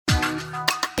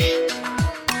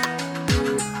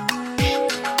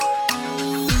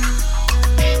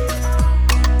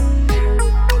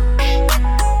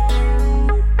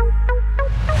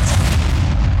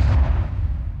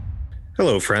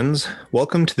Hello, friends.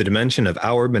 Welcome to the dimension of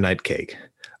Our Midnight Cake.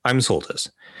 I'm Soltis.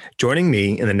 Joining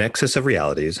me in the nexus of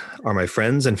realities are my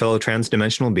friends and fellow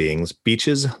transdimensional beings,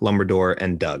 Beaches, Lumberdor,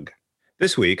 and Doug.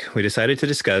 This week, we decided to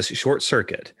discuss Short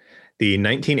Circuit, the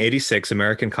 1986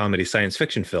 American comedy science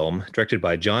fiction film directed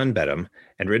by John Bedham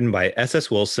and written by S.S.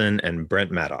 Wilson and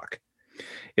Brent Maddock.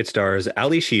 It stars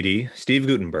Ali Sheedy, Steve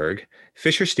Guttenberg,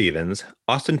 Fisher Stevens,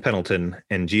 Austin Pendleton,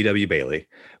 and G.W. Bailey,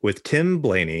 with Tim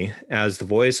Blaney as the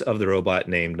voice of the robot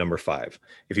named Number 5.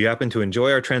 If you happen to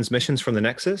enjoy our transmissions from the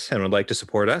Nexus and would like to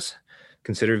support us,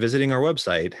 consider visiting our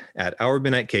website at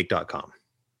ourmidnightcake.com.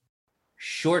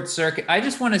 Short Circuit. I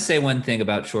just want to say one thing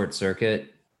about Short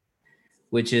Circuit,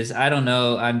 which is, I don't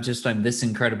know, I'm this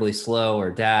incredibly slow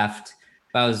or daft.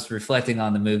 If I was reflecting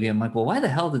on the movie, I'm like, well, why the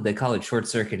hell did they call it Short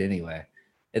Circuit anyway?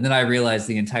 And then I realized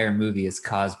the entire movie is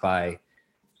caused by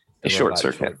a short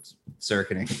circuit.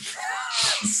 Circuiting.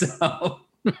 So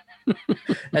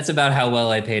that's about how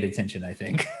well I paid attention, I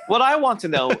think. What I want to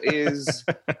know is,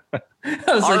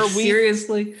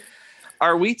 seriously?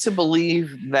 Are we to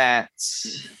believe that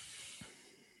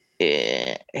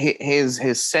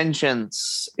his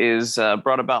sentience is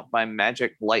brought about by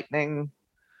magic lightning?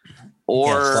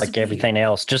 Or yes, like everything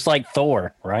else, just like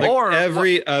Thor, right? Or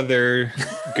every other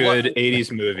good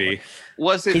 80s movie.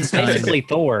 He's basically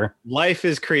Thor. Life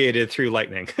is created through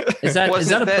lightning. Is that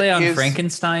a play on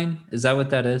Frankenstein? Is that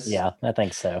what that is? Yeah, I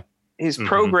think so. His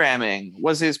programming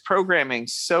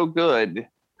so good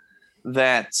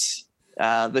that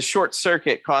the short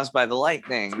circuit caused by the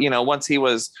lightning, once he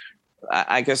was,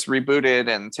 I guess, rebooted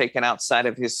and taken outside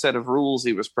of his set of rules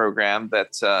he was programmed,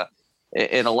 that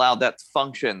it allowed that to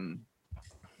function.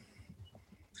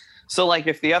 So, like,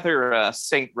 if the other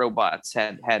Saint robots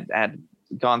had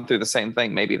gone through the same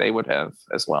thing, maybe they would have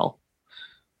as well.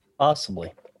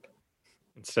 Possibly.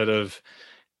 Instead of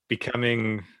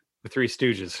becoming the Three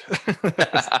Stooges.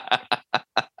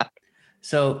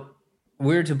 So,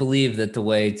 we're to believe that the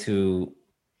way to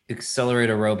accelerate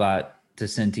a robot to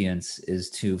sentience is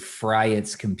to fry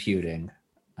its computing.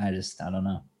 I don't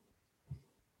know.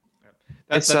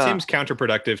 That seems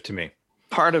counterproductive to me.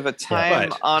 Part of a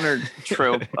time-honored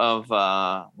trope of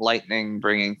lightning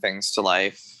bringing things to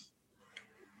life.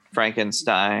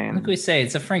 Frankenstein. Like we say,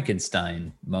 it's a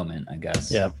Frankenstein moment, I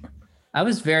guess. Yeah. I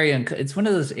was very it's one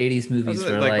of those 80s movies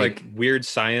where like weird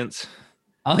science.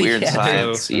 Oh, weird yeah.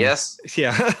 science. Yes.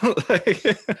 Yeah.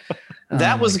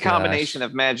 That was a combination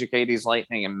of Magic 80s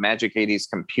lightning and Magic 80s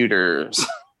computers.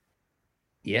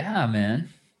 Yeah, man.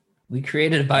 We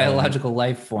created a biological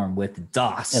life form with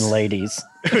DOS. And ladies.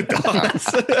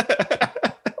 DOS.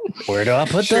 Where do I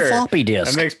put the floppy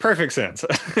disk? That makes perfect sense.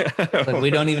 Like, we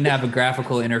don't even have a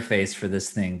graphical interface for this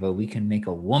thing, but we can make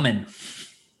a woman.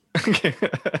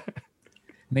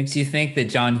 Makes you think that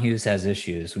John Hughes has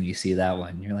issues when you see that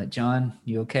one. You're like, John,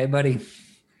 you okay, buddy?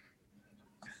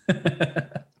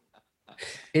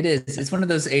 It is. It's one of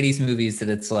those 80s movies that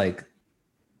it's like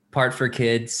part for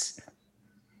kids,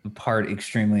 part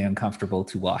extremely uncomfortable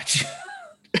to watch.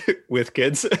 With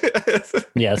kids?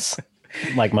 Yes.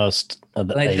 Like most of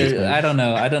the 80s I don't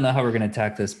know how we're going to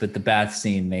attack this, but the bath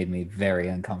scene made me very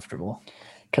uncomfortable.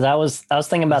 Because I was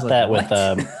thinking about that what?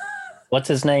 with what's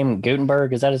his name?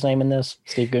 Gutenberg? Is that his name in this?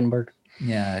 Steve Gutenberg?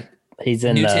 Yeah. He's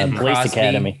in Newton Police Crosby.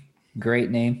 Academy.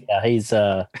 Great name. Yeah, he's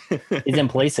in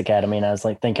Police Academy, and I was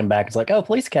like thinking back, it's like, oh,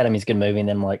 Police Academy's a good movie, and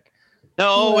then I'm like,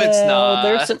 no, it's not.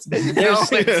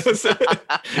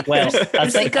 Well,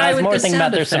 I was more thinking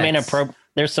about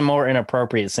there's some more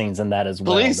inappropriate scenes in that as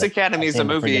well. Police Academy is a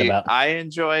movie I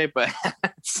enjoy, but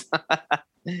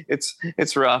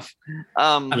it's rough.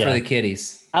 For the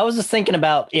kiddies. I was just thinking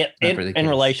about it in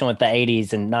relation with the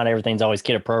 80s, and not everything's always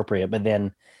kid appropriate, but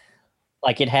then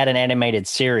like it had an animated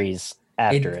series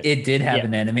after it. It did have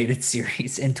an animated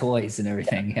series and toys and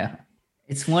everything. Yeah.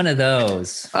 It's one of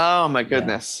those. Oh my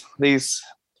goodness. These.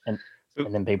 And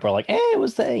then people are like, hey, it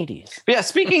was the 80s. But yeah,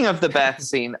 speaking of the bath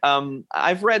scene,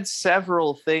 I've read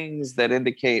several things that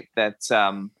indicate that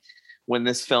when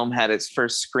this film had its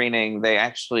first screening, they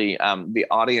actually, the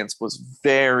audience was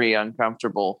very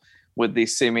uncomfortable with the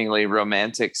seemingly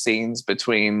romantic scenes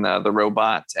between the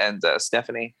robot and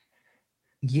Stephanie.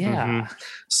 Yeah. Mm-hmm.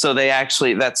 So they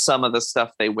actually, that's some of the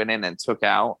stuff they went in and took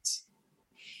out.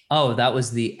 Oh, that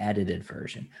was the edited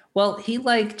version. Well, he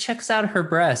like checks out her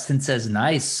breast and says,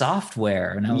 nice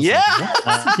software. And I was like,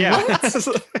 what? Yeah.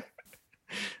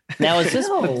 Now, is this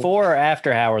before or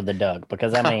after Howard the Duck?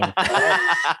 Because I mean,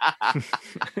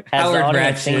 has the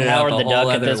audience seen Howard the Duck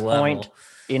at this point?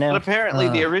 You know, but apparently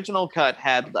the original cut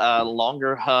had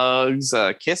longer hugs,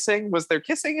 kissing. Was there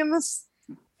kissing in this?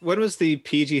 When was the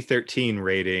PG-13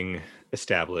 rating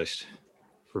established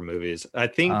for movies? I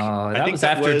think that was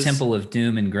after Temple of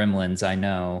Doom and Gremlins. I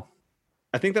know.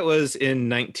 I think that was in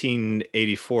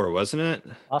 1984, wasn't it?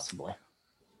 Possibly.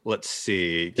 Let's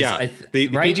see. Yeah, the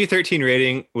PG-13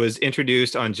 rating was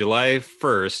introduced on July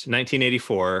 1st,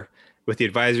 1984, with the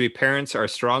advisory: parents are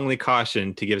strongly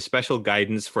cautioned to give special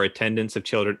guidance for attendance of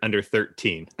children under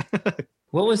 13.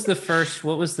 What was the first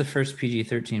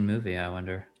PG-13 movie, I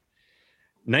wonder?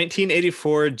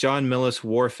 1984 John Milius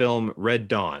war film Red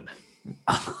Dawn.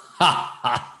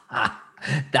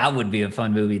 That would be a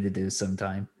fun movie to do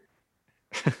sometime.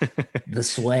 The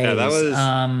Sways. Yeah,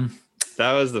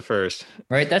 that was the first.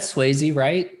 Right, that's Swayze,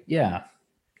 right? Yeah.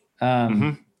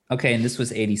 Okay, and this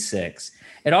was 86.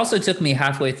 It also took me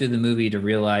halfway through the movie to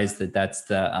realize that that's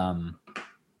the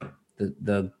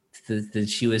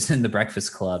she was in the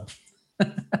Breakfast Club.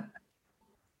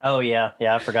 Oh yeah,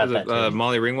 I forgot that.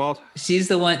 Molly Ringwald. She's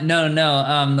the one. No,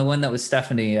 the one that was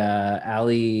Stephanie,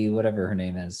 Ali, whatever her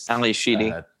name is. Ali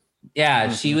Sheedy.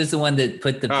 Yeah, she was the one that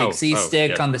put the pixie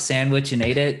stick on the sandwich and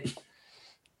ate it.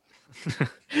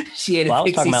 She ate I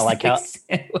was talking about like how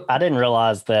I didn't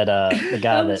realize that the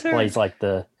guy that plays like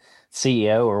the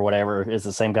CEO or whatever is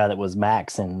the same guy that was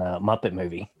Max in Muppet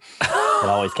Movie. That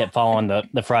always kept following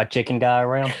the fried chicken guy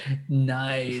around.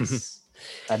 Nice.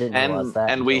 I didn't realize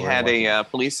that. And we had a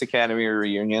Police Academy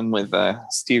reunion with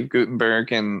Steve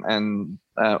Guttenberg and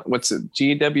what's it,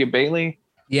 G.W. Bailey?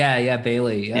 Yeah,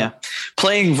 Bailey. Yeah,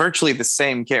 playing virtually the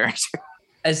same character.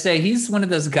 I say he's one of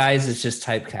those guys that's just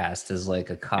typecast as like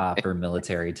a cop or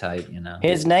military type, you know.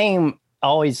 His name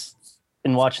always,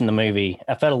 in watching the movie,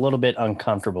 I felt a little bit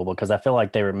uncomfortable because I feel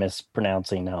like they were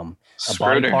mispronouncing a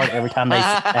body part every time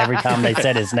they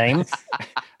said his name.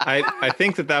 I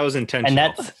think that was intentional.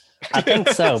 And I think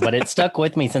so, but it stuck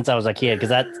with me since I was a kid because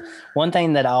that's one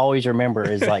thing that I always remember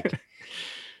is like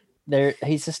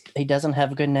he doesn't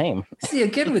have a good name. See,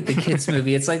 again with the kids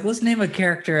movie, it's like let's name a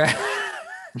character.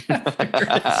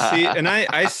 See, and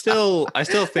I still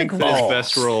think that his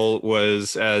best role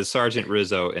was as Sergeant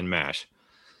Rizzo in MASH.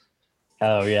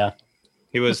 Oh yeah,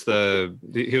 he was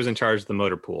in charge of the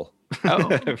motor pool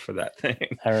for that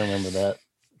thing. I remember that.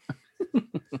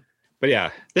 But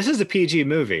yeah, this is a PG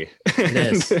movie. It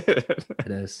is. It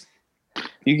is.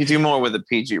 You could do more with a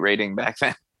PG rating back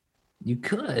then. You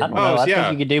could. I don't know. I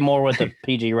think you could do more with a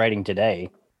PG rating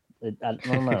today. I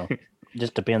don't know. It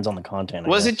just depends on the content.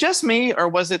 Was it just me, or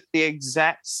was it the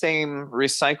exact same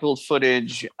recycled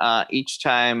footage each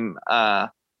time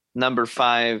number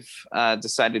 5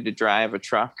 decided to drive a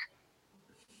truck?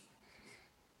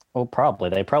 Well, probably.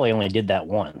 They probably only did that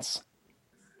once.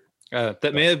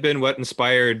 That may have been what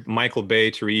inspired Michael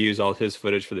Bay to reuse all his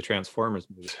footage for the Transformers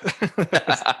movies.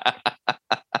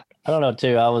 I don't know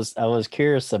too. I was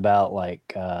curious about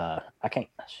like I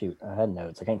had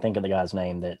notes. I can't think of the guy's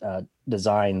name that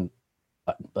designed,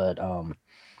 but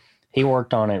he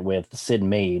worked on it with Sid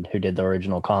Mead, who did the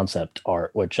original concept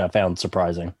art, which I found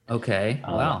surprising. Okay,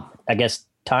 wow. I guess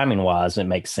timing wise, it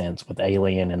makes sense with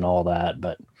Alien and all that,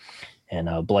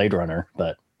 and Blade Runner,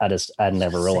 but I'd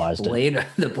never realized it.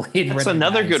 The Blade. That's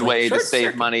another good way to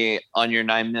save money on your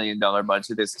 $9 million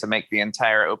budget is to make the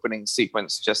entire opening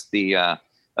sequence just the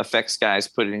effects guys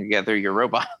putting together your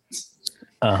robots.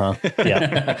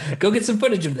 Yeah. Go get some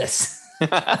footage of this.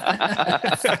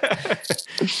 I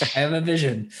have a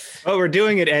vision. Oh, we're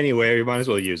doing it anyway. We might as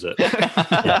well use it.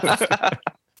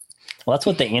 Well, that's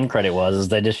what the end credit was, is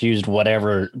they just used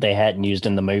whatever they hadn't used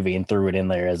in the movie and threw it in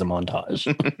there as a montage.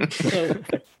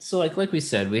 So like we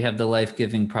said, we have the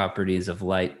life-giving properties of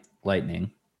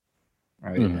lightning,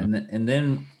 right? Mm-hmm. And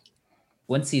then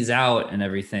once he's out and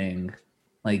everything,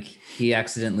 like he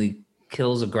accidentally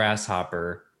kills a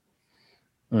grasshopper,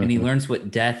 and he learns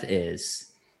what death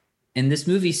is. And this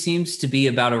movie seems to be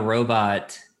about a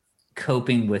robot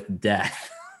coping with death.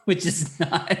 Which is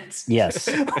not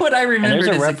what I remember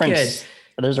as a kid.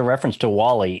 There's a reference to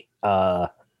WALL-E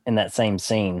in that same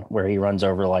scene where he runs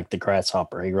over like the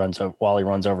grasshopper. WALL-E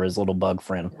runs over his little bug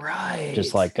friend. Right.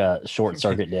 Just like Short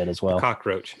Circuit did as well. The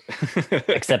cockroach.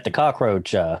 Except the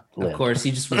cockroach lived. Of course,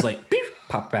 he just was like,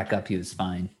 pop back up. He was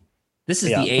fine. This is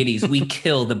the 80s. We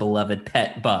kill the beloved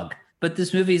pet bug. But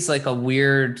this movie is like a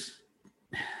weird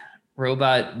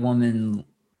robot woman,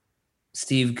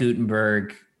 Steve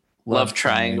Guttenberg, love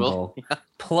triangle.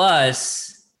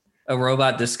 Plus a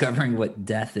robot discovering what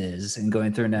death is and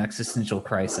going through an existential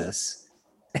crisis.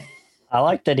 I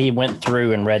like that he went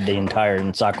through and read the entire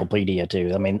encyclopedia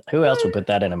too. I mean, who else would put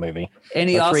that in a movie? And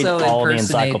he Let's read also all the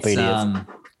impersonates. encyclopedias.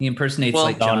 He impersonates Well,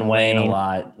 like John John Wayne a Wayne,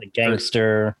 lot. The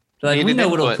gangster. Like, He we did know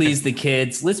what'll input. please the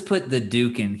kids. Let's put the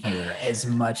Duke in here as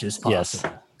much as Yes.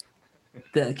 possible.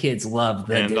 The kids love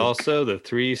the And Duke. also the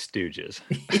Three Stooges.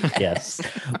 Yes.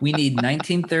 We need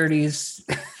 1930s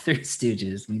Three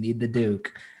Stooges. We need the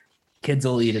Duke. Kids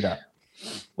will eat it up.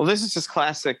 Well, this is just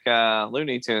classic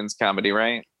Looney Tunes comedy,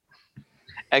 right?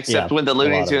 Except Yeah, when the a lot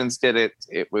Looney of it. Tunes did it,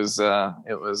 it was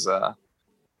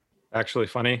Actually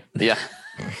funny. yeah.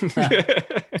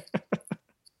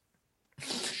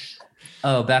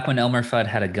 Oh, back when Elmer Fudd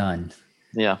had a gun,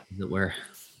 Yeah. as it were.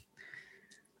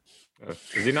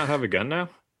 Does he not have a gun now?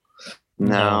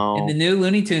 No. In the new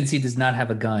Looney Tunes, he does not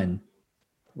have a gun.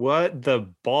 What the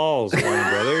balls, Warner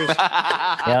Brothers?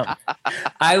 Yep.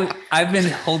 I've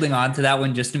been holding on to that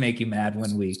one just to make you mad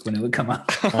one week when it would come out.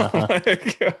 Oh my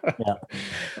God. Yeah.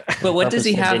 But what does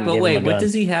he Purposely have? didn't But give him wait, a what gun.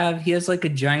 does he have? He has like a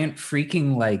giant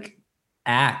freaking like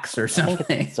axe or I think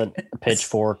something. it's a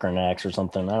pitchfork or an axe or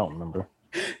something. I don't remember.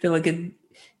 They're like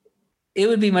it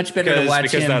would be much better to watch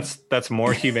Because him that's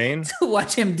more humane. to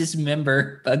watch him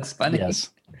dismember Bugs Bunny. Yes.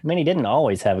 I mean, he didn't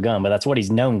always have a gun, but that's what he's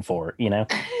known for, you know?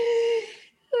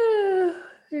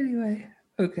 Anyway,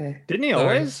 okay. Didn't he Sorry.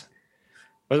 always?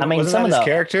 I mean, Wasn't some that of his the-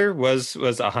 character was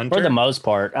a hunter. For the most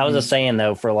part. I was just saying,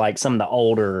 though, for like some of the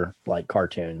older like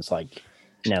cartoons, like,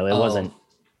 you know, it wasn't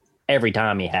every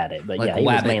time he had it, but Like yeah, he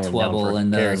was Wabbit mainly known Twubble for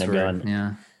and carrying those a were, gun.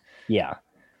 yeah. Yeah.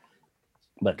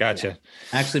 But Gotcha.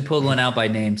 I actually pulled one out by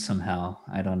name somehow.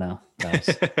 I don't know. nice.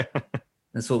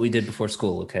 That's what we did before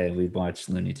school. Okay, we watched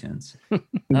Looney Tunes. Did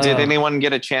Oh. anyone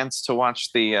get a chance to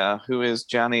watch the Who Is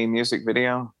Johnny music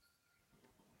video?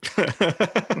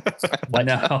 What?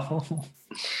 No.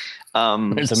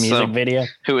 There's a music video.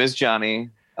 Who Is Johnny?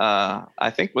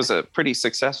 I think was a pretty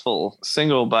successful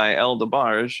single by El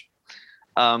DeBarge.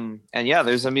 And yeah,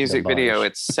 there's a music video. DeBarge.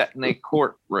 It's set in a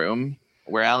courtroom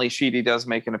where Ali Sheedy does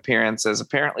make an appearance as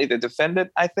apparently the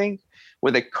defendant, I think,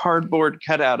 with a cardboard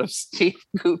cutout of Steve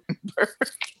Gutenberg.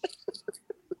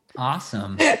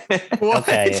 Awesome.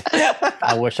 Okay.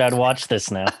 I wish I'd watched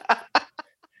this now.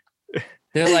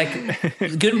 They're like,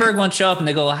 Gutenberg won't show up, and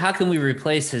they go, well, how can we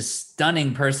replace his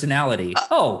stunning personality?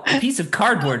 Oh, a piece of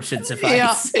cardboard should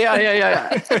suffice.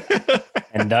 Yeah.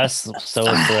 And thus, so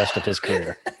is the rest of his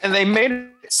career. And they made it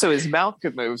so his mouth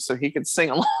could move so he could sing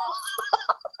along.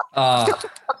 Okay.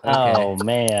 Oh,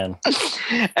 man.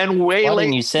 And way Why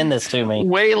didn't you late, send this to me?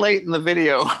 way late in the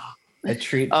video, A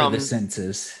treat for the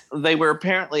senses. they were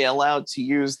apparently allowed to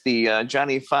use the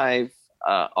Johnny Five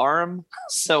arm.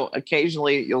 So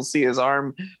occasionally you'll see his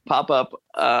arm pop up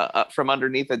from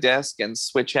underneath a desk and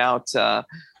switch out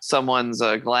someone's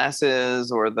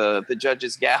glasses or the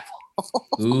judge's gavel.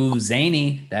 Ooh,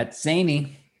 zany. That's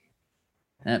zany.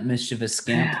 That mischievous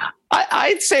scamp.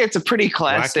 I'd say it's a pretty Wacky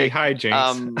classic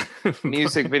hijinks.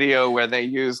 music video where they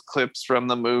use clips from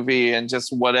the movie and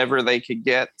just whatever they could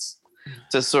get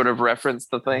to sort of reference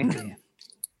the thing.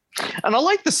 And I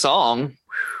like the song.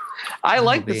 I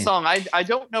like the song. I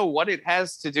don't know what it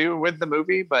has to do with the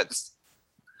movie, but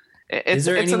Is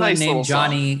there it's a anyone nice little named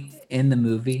Johnny in the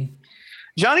movie? song.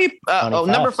 Johnny, Johnny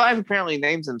number Five. 5 apparently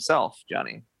names himself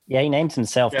Johnny. Yeah, he names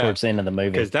himself Yeah. towards the end of the movie.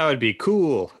 Because that would be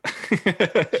cool.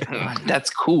 That's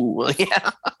cool.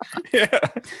 Yeah. Yeah.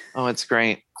 Oh, it's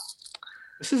great.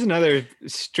 This is another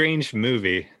strange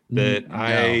movie that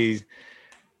I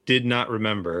did not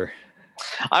remember.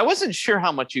 I wasn't sure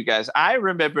how much you guys. I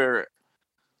remember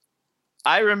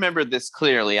this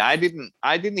clearly. I didn't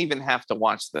even have to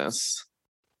watch this.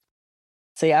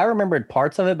 See, I remembered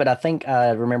parts of it, but I think I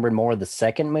remembered more of the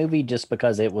second movie just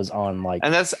because it was on like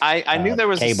And that's I knew there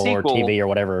was a cable sequel, or TV or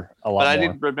whatever a lot but I more.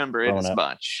 didn't remember it growing as up.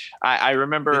 much. I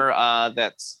remember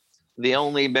that the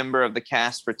only member of the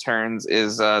cast returns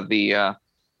is the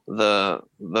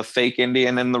fake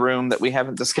Indian in the room that we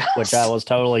haven't discussed. Which I was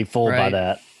totally fooled by Right.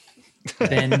 that.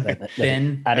 Ben. I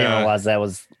didn't Yeah. realize that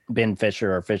was Ben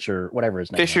Fisher or Fisher, whatever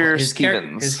his name Fisher His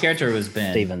Stevens. character was was.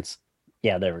 Ben. Stevens.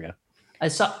 Yeah, there we go. I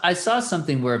saw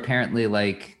something where apparently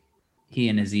like he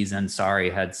and Aziz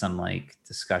Ansari had some like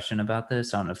discussion about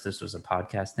this. I don't know if this was a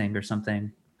podcast thing or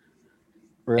something.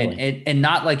 Really? And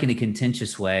not like in a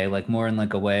contentious way, like more in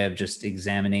like a way of just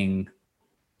examining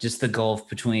just the gulf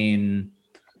between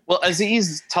Well,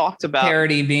 Aziz talked about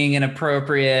parody being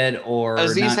inappropriate or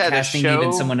Aziz not had a casting show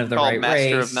even someone of the called right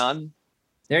Master race. of None.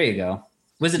 There you go.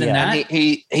 Was it in Yeah. that? And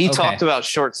he Okay. talked about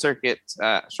Short Circuit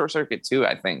 2,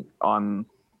 I think, on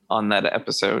that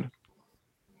episode.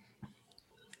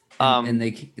 And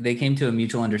they came to a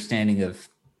mutual understanding of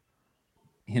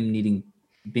him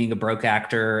being a broke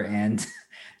actor and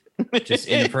just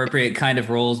inappropriate kind of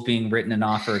roles being written and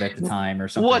offered at the time or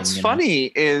something. What's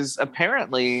funny is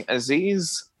apparently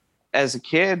Aziz, as a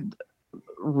kid,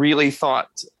 really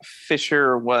thought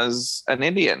Fisher was an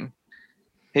Indian.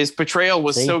 His portrayal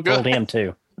was so good. Told him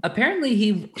too. Apparently,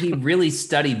 he really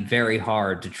studied very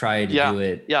hard to try to do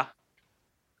it. Yeah.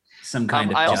 Some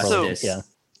kind of justice.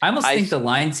 I almost think the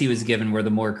lines he was given were the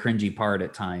more cringy part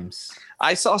at times.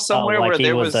 I saw somewhere where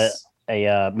there was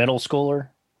a middle schooler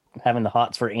having the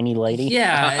hots for any lady.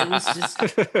 Yeah, it was just.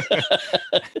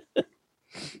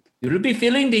 You'll be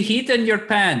feeling the heat in your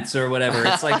pants or whatever.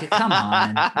 It's like, come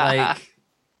on, like,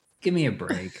 give me a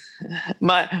break.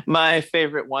 My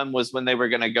favorite one was when they were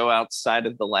going to go outside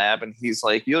of the lab, and he's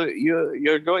like,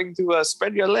 "You're going to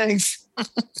spread your legs."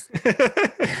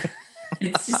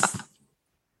 It's just.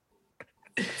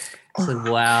 It's like,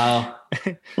 wow.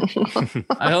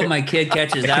 I hope my kid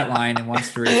catches that line and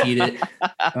wants to repeat it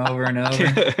over and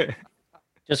over.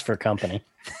 Just for company.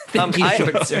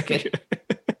 Short Circuit.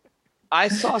 I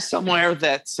saw somewhere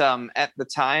that at the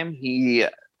time he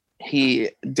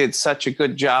did such a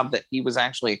good job that he was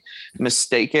actually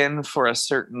mistaken for a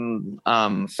certain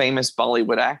famous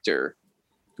Bollywood actor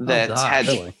that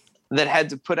had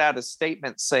to put out a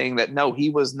statement saying that no, he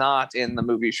was not in the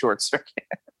movie Short Circuit.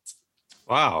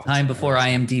 Wow. Time before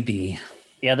IMDb.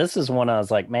 Yeah, this is one I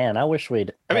was like, man, I wish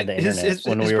we'd had the internet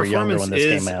when we were younger when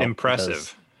this came out.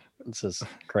 Impressive. This is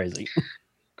crazy.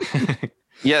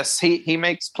 Yes, he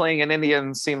makes playing an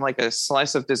Indian seem like a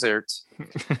slice of dessert.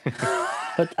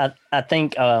 But I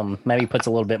think maybe puts a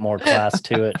little bit more class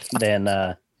to it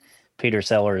than Peter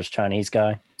Sellers' Chinese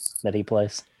guy that he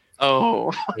plays.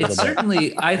 Oh, it's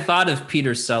certainly. I thought of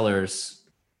Peter Sellers.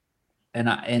 And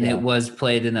it was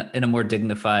played in a more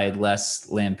dignified, less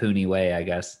lampoony way, I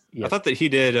guess. I thought that he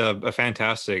did a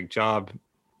fantastic job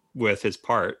with his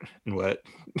part and what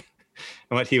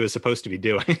he was supposed to be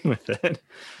doing with it.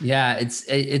 Yeah,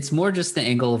 it's more just the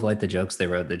angle of like the jokes they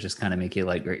wrote that just kind of make you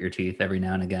like grit your teeth every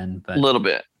now and again. But a little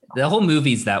bit. The whole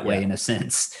movie's that way in a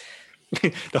sense.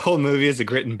 The whole movie is a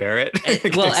grit and bear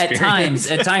it. Well, at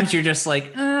times you're just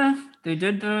like, they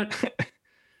did that.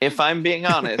 If I'm being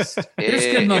honest, there's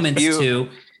good moments too.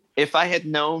 If I had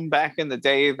known back in the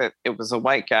day that it was a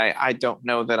white guy, I don't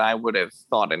know that I would have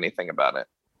thought anything about it.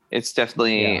 It's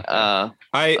definitely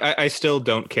I still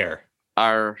don't care.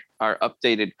 Our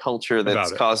updated culture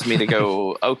that's caused me to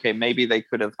go, okay, maybe they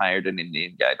could have hired an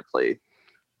Indian guy to play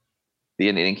the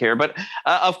Indian character. But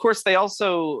of course, they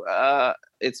also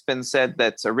it's been said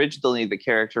that originally the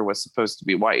character was supposed to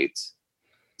be white.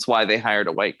 That's why they hired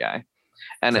a white guy.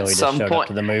 And so at some point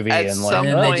to the movie and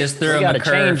they just threw him a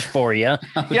change for you.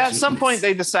 At some point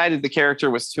they decided the character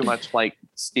was too much like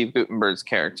Steve Guttenberg's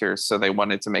character, so they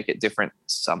wanted to make it different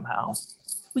somehow.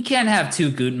 We can't have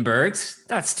two Gutenbergs.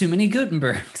 That's too many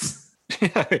Gutenbergs.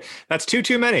 That's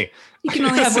too many. You can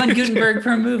only have one Gutenberg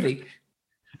per movie.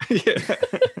 Yeah.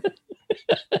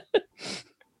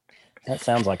 That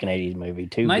sounds like an 80s movie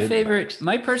too. My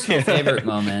personal favorite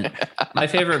moment,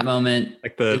 like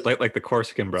the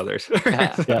Corsican brothers.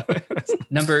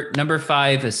 Number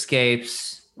 5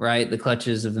 escapes, right? The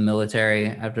clutches of the military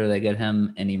after they get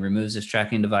him, and he removes his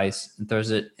tracking device and throws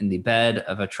it in the bed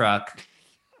of a truck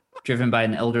driven by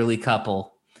an elderly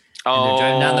couple. And they're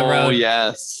driving down the road.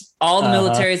 Yes. All the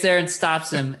military's there and stops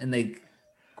him, and they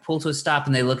pull to a stop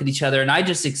and they look at each other. And I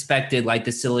just expected like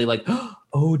the silly, like,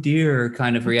 oh dear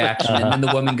kind of reaction. And then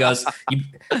the woman goes,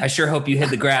 I sure hope you hid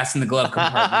the grass in the glove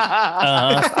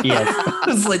compartment. Yes. I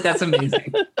was like, that's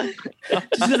amazing.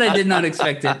 Just because I did not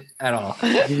expect it at all.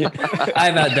 I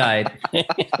about died. It's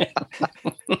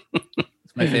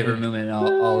my favorite moment in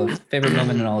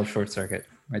all of Short Circuit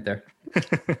right there.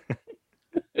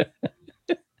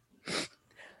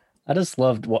 I just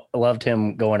loved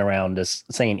him going around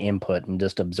just saying input and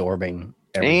just absorbing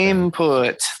everything.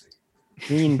 Input.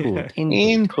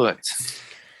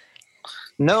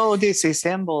 No,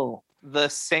 disassemble. The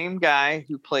same guy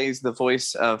who plays the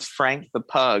voice of Frank the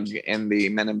Pug in the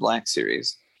Men in Black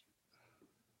series.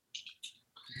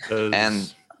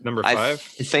 And number 5? I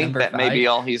think that may be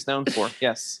all he's known for.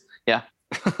 Yes. Yeah.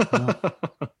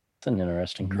 It's an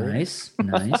interesting career.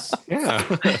 Nice. Yeah.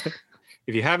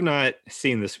 If you have not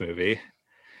seen this movie,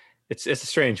 it's a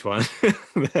strange one.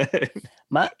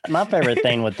 My favorite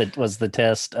thing was the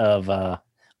test of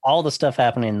all the stuff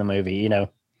happening in the movie. You know,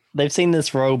 they've seen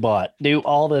this robot do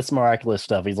all this miraculous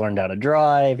stuff. He's learned how to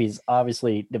drive. He's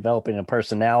obviously developing a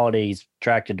personality. He's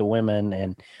attracted to women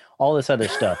and all this other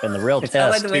stuff. And the real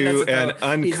test to an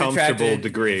uncomfortable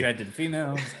degree attracted to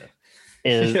females.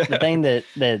 is the thing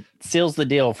that seals the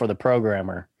deal for the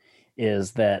programmer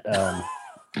is that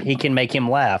he can make him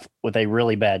laugh with a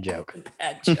really bad joke.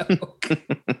 That joke.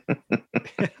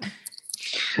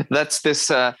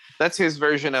 That's his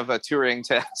version of a Turing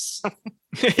test.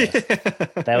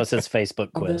 That was his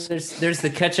Facebook quiz. There's the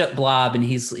ketchup blob, and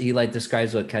he like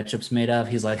describes what ketchup's made of.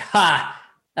 He's like, "Ha,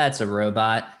 that's a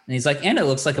robot." And he's like, "And it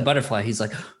looks like a butterfly." He's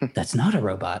like, "That's not a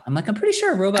robot." I'm like, "I'm pretty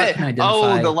sure a robot can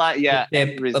identify."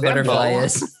 A butterfly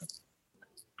is.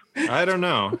 I don't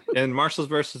know. In Marshall's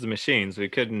versus the Machines, we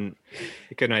couldn't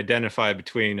identify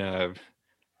between a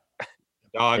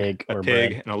dog, Pig a or pig,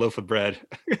 bread. and a loaf of bread.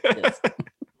 Yes.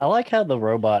 I like how the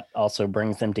robot also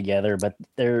brings them together, but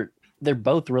they're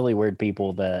both really weird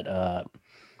people that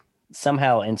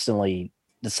somehow instantly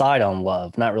decide on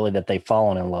love. Not really that they've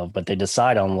fallen in love, but they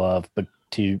decide on love, but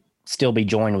to still be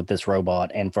joined with this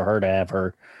robot and for her to have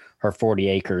her 40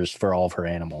 acres for all of her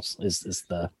animals is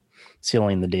the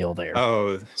sealing the deal there.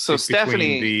 Oh, So it's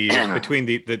Stephanie, between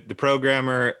the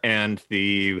programmer and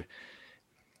the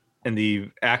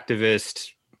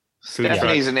activist food truck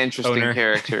Stephanie's an interesting owner.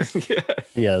 character.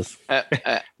 Yes.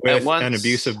 With once- an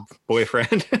abusive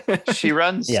boyfriend. She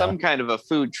runs Yeah. some kind of a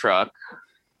food truck.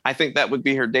 I think that would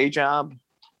be her day job,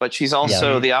 but she's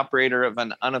also the operator of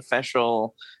an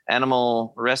unofficial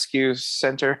animal rescue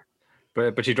center.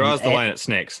 but she draws the line at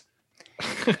snakes.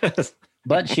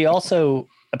 But she also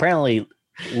apparently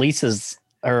leases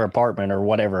her apartment or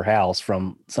whatever house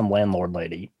from some landlord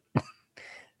lady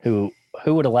who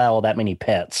would allow that many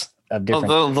pets of different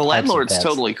Although the types of landlord's pets.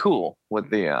 totally cool with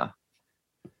the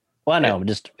Well, I know,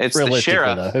 just it's the realistically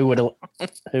sheriff. though,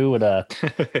 who would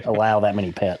allow that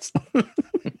many pets?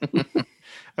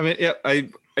 I mean, yeah, I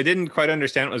didn't quite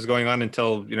understand what was going on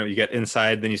until you get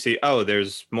inside. Then you see, oh,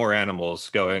 there's more animals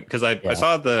going. Because I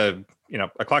saw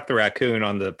I clocked the raccoon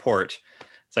on the porch.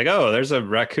 It's like, oh, there's a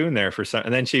raccoon there for some.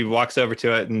 And then she walks over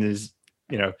to it and is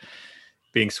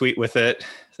being sweet with it.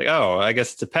 It's like, oh, I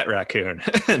guess it's a pet raccoon,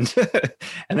 and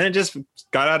then it just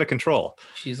got out of control.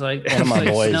 She's like, One of my like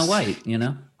boys- Snow White,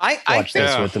 I Watch think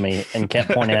this with me and kept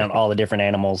pointing out all the different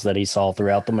animals that he saw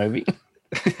throughout the movie.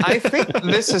 I think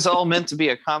this is all meant to be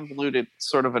a convoluted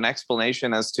sort of an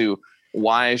explanation as to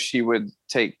why she would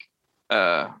take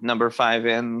number 5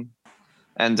 in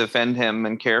and defend him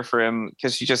and care for him,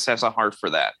 because she just has a heart for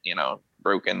that,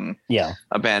 broken,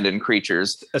 abandoned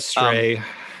creatures. A stray.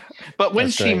 But when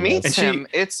That's she right, meets yes. him,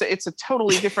 it's a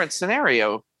totally different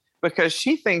scenario, because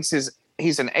she thinks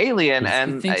he's an alien, She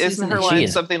and thinks he's isn't an her alien. line She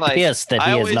is something like, pissed that "I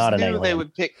he is always not an knew alien. they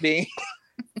would pick me."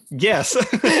 Yes.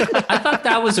 I thought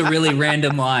that was a really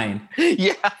random line.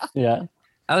 Yeah. Yeah.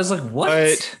 I was like,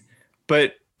 what?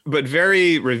 but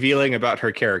very revealing about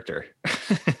her character.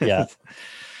 Yeah.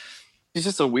 She's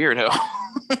just a weirdo.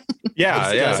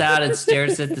 Yeah, Goes yeah. out and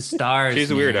stares at the stars.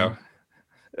 She's a man.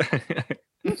 weirdo.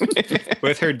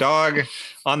 With her dog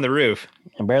on the roof.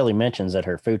 And barely mentions that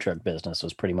her food truck business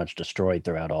was pretty much destroyed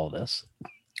throughout all this.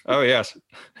 Oh yes.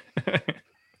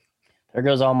 There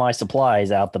goes all my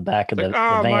supplies out the back of the, Like,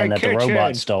 oh, the my van that the kitchen.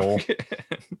 robot stole.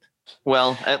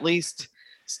 Well, at least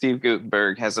Steve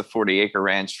Guttenberg has a 40-acre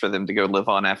ranch for them to go live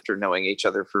on after knowing each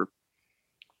other for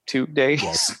 2 days.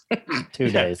 Yes. 2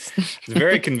 Yeah. days. It's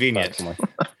very convenient.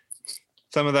 approximately.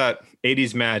 Some of that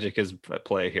 80s magic is at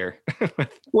play here.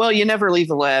 Well, you never leave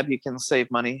the lab. You can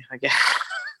save money, I guess.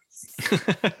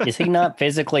 Is he not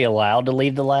physically allowed to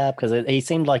leave the lab? Because he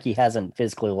seemed like he hasn't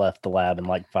physically left the lab in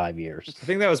like 5 years. I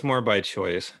think that was more by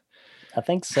choice. I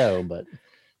think so, but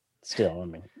still, I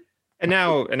mean, And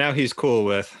now he's cool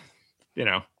with,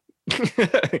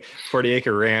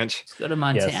 40-acre ranch. Let's go to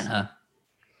Montana.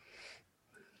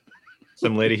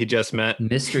 Some lady he just met.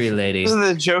 Mystery lady. Isn't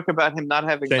the joke about him not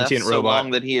having left Sentient so robot. long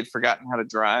that he had forgotten how to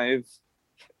drive?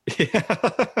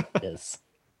 Yeah. yes.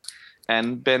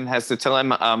 And Ben has to tell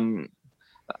him,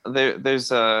 there's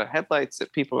headlights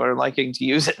that people are liking to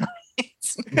use at night.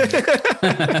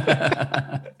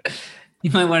 You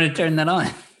might want to turn that on.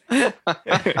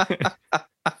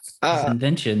 It's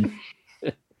invention.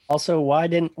 Also, why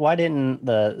didn't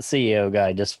the CEO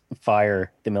guy just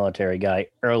fire the military guy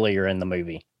earlier in the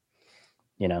movie?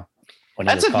 When he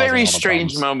That's was a causing very all the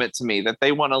strange problems. moment to me, that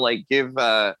they want to like give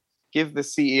the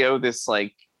CEO this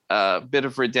like bit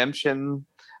of redemption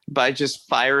by just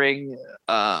firing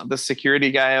the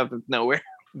security guy out of nowhere.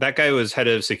 That guy was head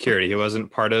of security. He wasn't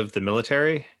part of the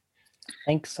military. I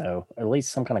think so. At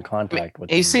least some kind of contact with.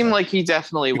 He them, seemed but- like he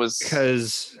definitely was.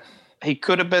 Because He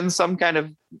could have been some kind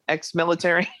of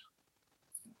ex-military,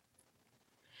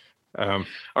 or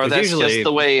It's that's usually- just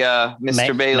the way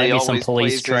Mr. Bailey maybe some always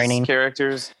police plays training. his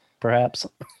characters. perhaps.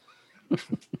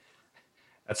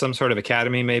 at some sort of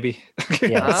academy, maybe.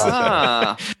 Yeah.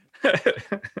 Ah,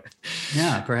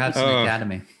 Yeah, perhaps an Oh.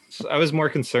 academy. So I was more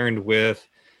concerned with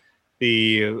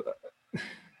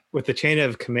with the chain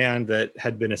of command that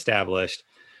had been established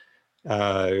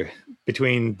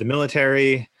between the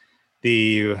military,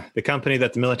 the company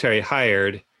that the military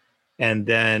hired, and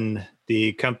then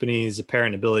the company's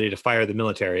apparent ability to fire the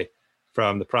military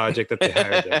from the project that they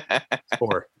hired them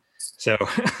for. So,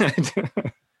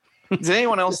 did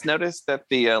anyone else notice that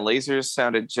the lasers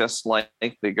sounded just like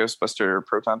the Ghostbuster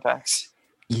proton packs?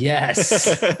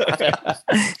 Yes.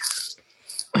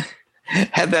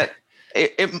 Had that?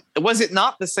 Was it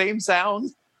not the same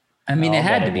sound? I mean, it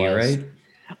had to be, was. right?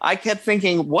 I kept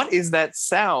thinking, what is that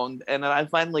sound? And then I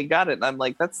finally got it. And I'm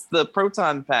like, that's the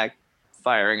proton pack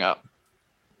firing up.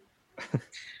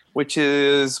 Which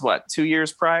is what, 2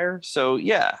 years prior? So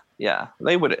yeah,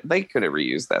 they could have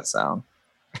reused that sound.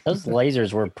 Those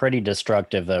lasers were pretty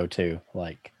destructive though too.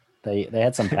 Like they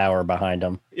had some power behind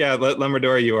them. yeah,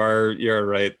 Lumberdor, you're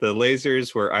right. The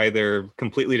lasers were either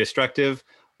completely destructive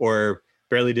or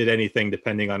barely did anything,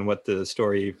 depending on what the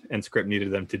story and script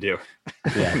needed them to do.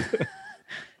 Yeah.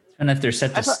 And if they're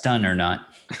set to stun or not.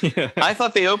 Yeah. I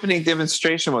thought the opening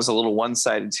demonstration was a little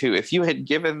one-sided too. If you had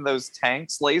given those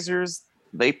tanks lasers,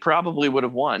 they probably would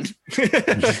have won.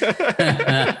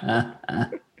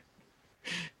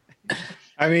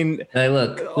 I mean, Hey,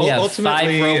 look, we have 5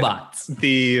 ultimately, robots.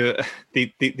 the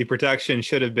protection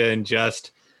should have been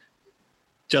just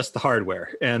the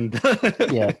hardware and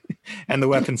Yeah. and the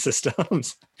weapon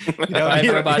systems. You know, 5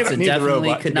 you don't robots that need the definitely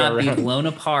robot could to go not be around. blown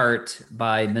apart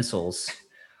by missiles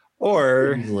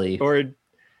or easily.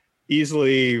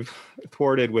 easily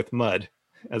thwarted with mud,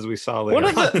 as we saw later. One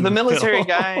of on in the military film.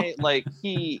 guy, like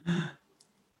he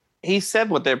said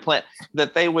what their plan,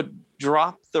 that they would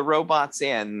drop the robots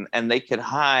in and they could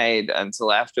hide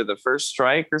until after the first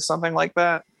strike or something like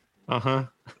that. Uh-huh.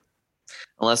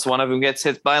 Unless one of them gets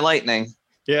hit by lightning.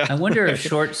 Yeah. I wonder if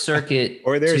Short Circuit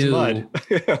or there's 2, mud.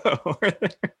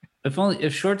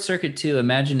 if Short Circuit 2,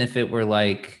 imagine if it were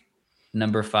like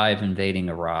Number 5 invading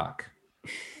Iraq.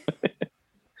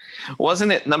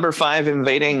 Wasn't it Number 5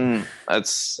 invading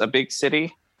a big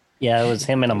city? Yeah, it was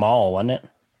him in a mall, wasn't it?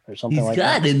 Or something like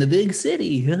that. in the big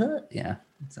city. Yeah,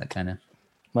 it's that kind of.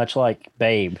 Much like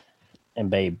Babe and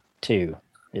Babe 2.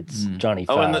 It's Johnny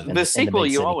Five. Oh, and in the sequel,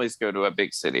 big you city. always go to a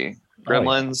big city. Oh, yeah.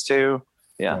 Gremlins too.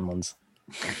 Yeah. Gremlins.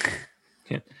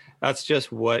 That's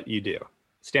just what you do.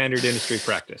 Standard industry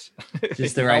practice.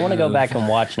 Just the right I want to go move. back and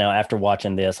watch now after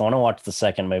watching this. I want to watch the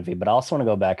second movie, but I also want to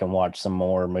go back and watch some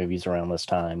more movies around this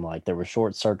time. Like there was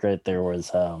Short Circuit, there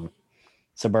was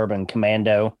Suburban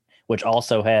Commando, which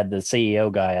also had the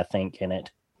CEO guy, I think, in it.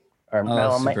 Or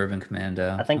Suburban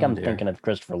Commando. I think Oh, I'm dear. thinking of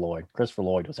Christopher Lloyd. Christopher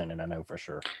Lloyd was in it, I know for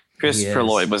sure. Christopher Yes.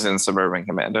 Lloyd was in Suburban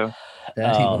Commando.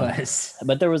 That he Um, was.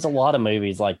 But there was a lot of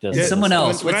movies like this. Yeah, someone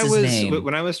else. When What's I his was name?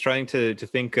 when I was trying to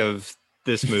think of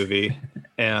this movie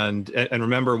and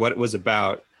remember what it was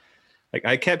about, like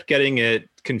I kept getting it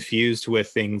confused with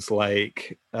things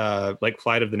like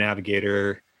Flight of the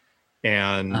Navigator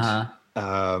and like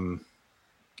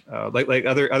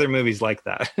other movies like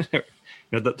that. You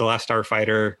know, the Last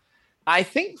Starfighter. I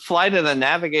think Flight of the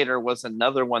Navigator was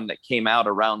another one that came out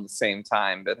around the same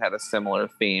time that had a similar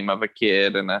theme of a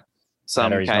kid and some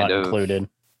Battery's kind not of included.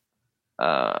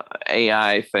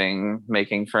 AI thing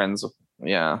making friends.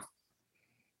 Yeah.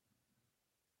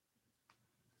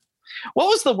 What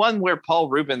was the one where Paul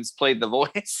Rubens played the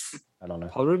voice? I don't know.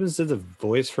 Paul Rubens did the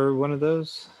voice for one of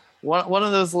those. One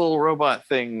of those little robot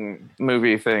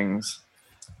movie things.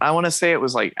 I want to say it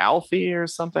was like Alfie or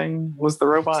something was the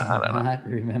robot. I don't know. not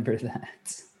remember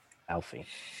that. Alfie.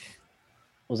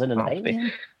 Was it an Alfie.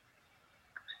 alien?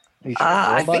 Are you sure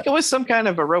I robot? think it was some kind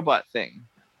of a robot thing.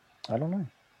 I don't know.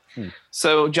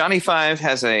 So Johnny Five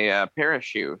has a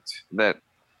parachute that,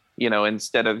 you know,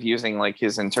 instead of using like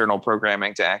his internal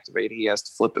programming to activate, he has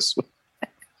to flip a switch.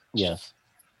 Yes.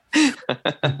 So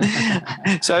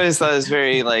I just thought it was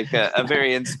very like a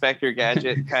very Inspector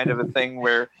Gadget kind of a thing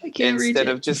where instead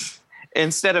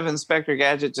of Inspector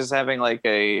Gadget just having like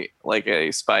a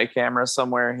spy camera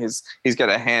somewhere, he's got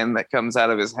a hand that comes out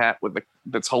of his hat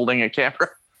that's holding a camera.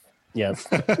 Yes.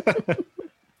 I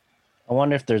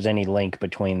wonder if there's any link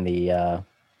between the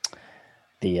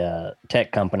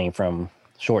tech company from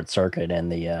Short Circuit and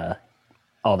the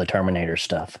all the Terminator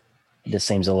stuff. It just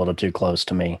seems a little too close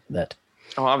to me that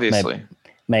Oh, obviously.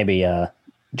 maybe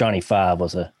Johnny Five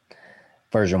was a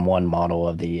version 1 model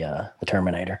of the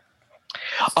Terminator.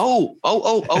 Oh,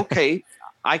 okay.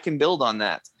 I can build on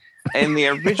that. And the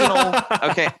original,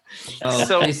 okay. Oh,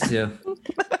 So- please do.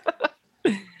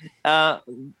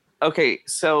 Okay,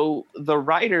 so the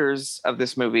writers of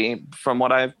this movie, from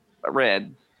what I've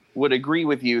read, would agree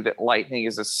with you that lightning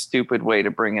is a stupid way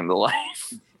to bring him to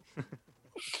life.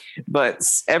 but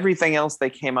everything else they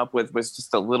came up with was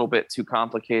just a little bit too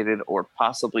complicated or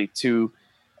possibly too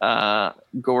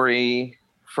gory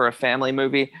for a family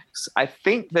movie. I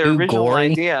think their original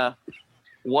idea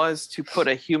was to put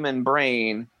a human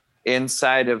brain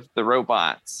inside of the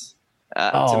robots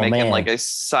to make him like a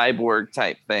cyborg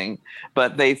type thing,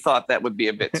 but they thought that would be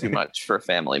a bit too much for a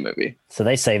family movie. So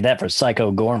they saved that for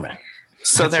Psycho Gorman.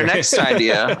 So their next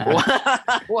idea,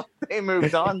 what they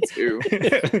moved on to,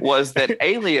 was that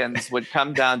aliens would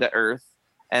come down to Earth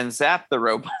and zap the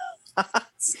robots,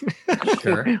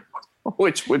 Sure.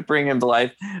 which would bring him to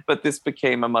life. But this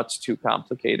became a much too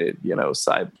complicated,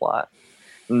 side plot.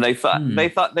 And they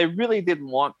thought they really didn't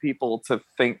want people to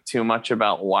think too much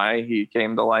about why he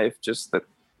came to life, just that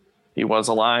he was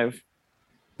alive.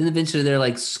 And eventually they're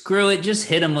like, screw it, just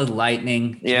hit him with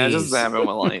lightning. Yeah, Jeez. just zap him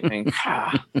with lightning.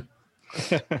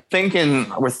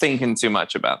 We're thinking too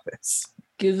much about this.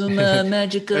 Give him a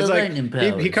magical It's like, lightning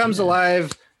power. he comes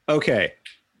alive. Okay.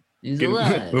 He's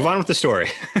alive. Move on with the story.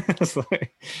 It's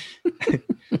like-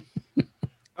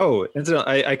 Oh,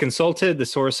 incidentally, I consulted the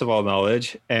source of all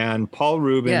knowledge, and Paul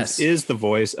Rubens is the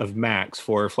voice of Max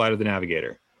for Flight of the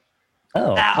Navigator.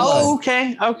 Oh,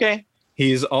 Okay.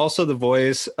 He's also the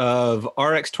voice of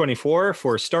RX-24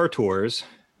 for Star Tours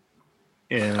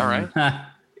in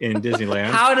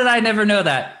Disneyland. How did I never know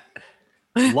that?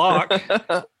 Locke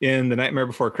in The Nightmare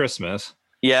Before Christmas.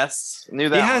 Yes, knew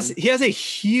that. He has a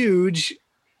huge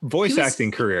voice acting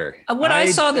career. What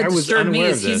I saw that was disturbed me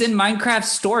unaware is of he's this. in Minecraft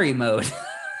story mode.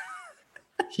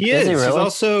 He is. he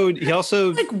really? He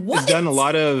also Like, what? has done a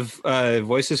lot of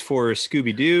voices for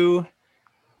Scooby Doo.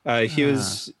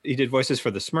 He did voices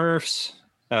for the Smurfs,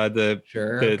 the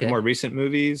more recent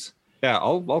movies. Yeah,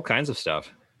 all kinds of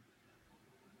stuff.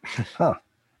 Huh.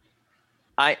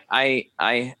 I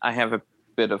have a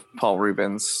bit of Paul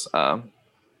Rubens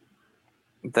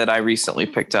that I recently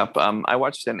picked up. I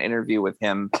watched an interview with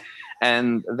him,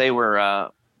 and they were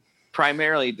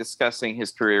primarily discussing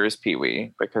his career as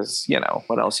Pee-wee, because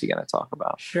what else are you going to talk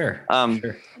about? Sure.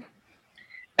 Sure.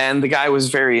 And the guy was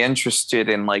very interested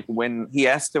in, like, when he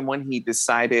asked him when he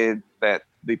decided that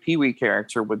the Pee-wee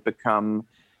character would become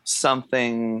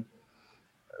something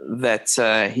that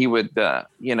he would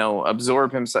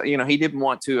absorb himself. He didn't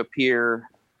want to appear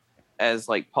as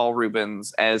like Paul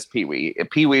Rubens as Pee-wee.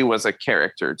 Pee-wee was a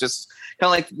character, just kind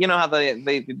of like how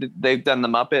they've done the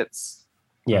Muppets.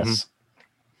 Yes. Mm-hmm.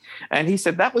 And he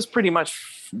said that was pretty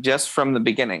much just from the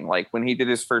beginning. Like when he did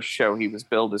his first show, he was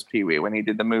billed as Pee-wee. When he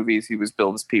did the movies, he was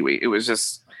billed as Pee-wee. It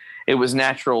was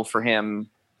natural for him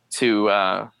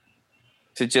to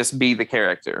just be the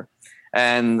character.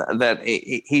 And that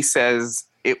he says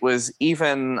it was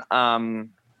even,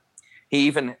 he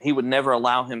would never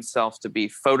allow himself to be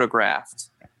photographed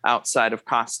outside of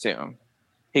costume.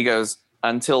 He goes,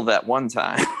 until that one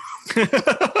time. Don't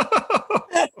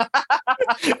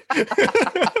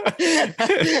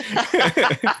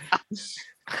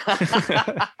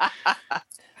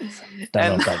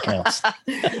know if that counts.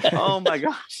 Oh my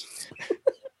gosh.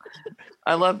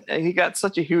 He got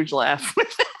such a huge laugh.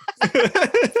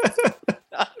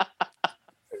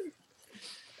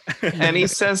 And he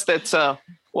says that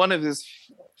one of his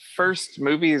first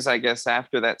movies, I guess,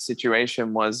 after that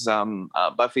situation was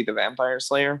Buffy the Vampire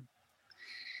Slayer.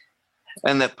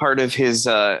 And that part of his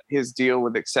deal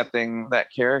with accepting that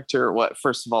character,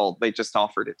 first of all, they just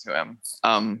offered it to him.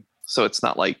 So it's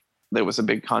not like there was a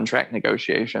big contract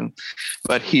negotiation,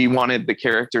 but he wanted the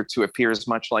character to appear as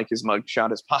much like his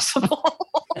mugshot as possible.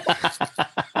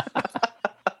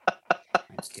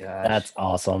 That's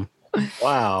awesome.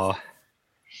 Wow.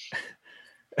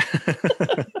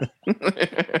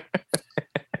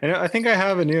 I think I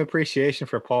have a new appreciation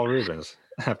for Paul Rubens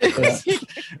after this.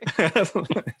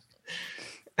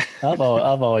 I've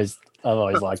always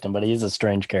liked him, but he's a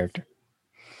strange character.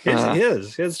 He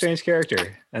is a strange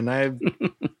character, and I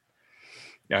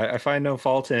find no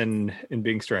fault in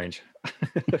being strange.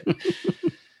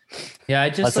 Yeah, I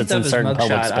just Unless looked up it's his in certain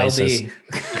public mugshot. spaces.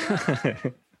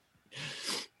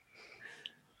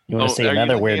 You want to see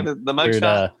another weird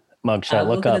mugshot?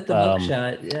 Look up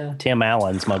Yeah. Tim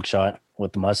Allen's mugshot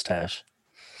with the mustache.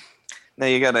 Now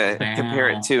you got to compare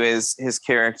it to his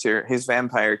character, his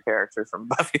vampire character from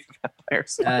Buffy the Vampire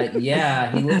Slayer.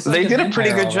 Yeah, he looks. They like did a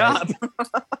pretty vampire, good all job.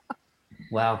 right.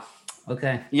 Wow.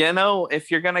 Okay.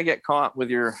 If you're gonna get caught with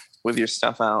your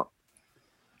stuff out,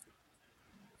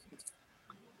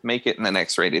 make it in an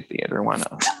X-rated theater. Why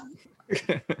not?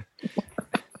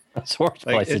 That's the worst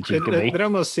place that you could be. It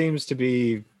almost seems to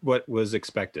be what was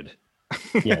expected.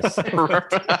 Yes.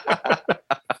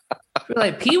 We're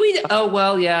like Pee Wee. Oh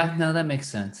well, yeah. No, that makes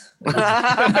sense.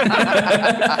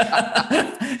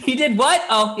 He did what?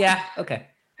 Oh yeah. Okay.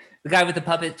 The guy with the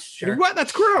puppets. Sure. What?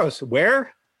 That's gross.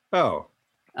 Where? Oh.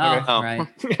 Oh, Okay. Oh. right.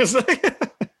 It's like-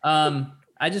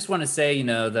 I just want to say,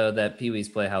 though, that Pee Wee's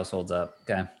Playhouse holds up.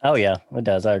 Okay. Oh yeah, it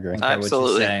does. I agree. I don't care what you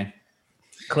Absolutely. say.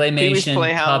 Pee-wee's Claymation,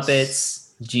 Playhouse.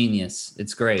 puppets, genius.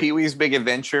 It's great. Pee-wee's Big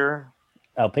Adventure.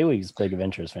 Oh, Pee-wee's Big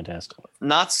Adventure is fantastic.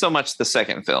 Not so much the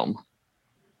second film.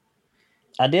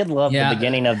 I did love Yeah, the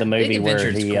beginning of the Big movie where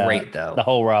Adventure's he great, though. the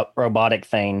whole robotic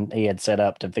thing he had set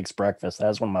up to fix breakfast. That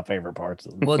was one of my favorite parts.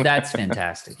 Of the Well, that's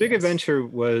fantastic. Big yes. Adventure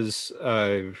was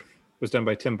done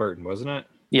by Tim Burton, wasn't it?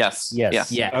 Yes.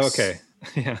 Yes. Yes. Oh, okay.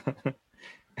 Yeah.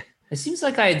 It seems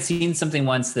like I had seen something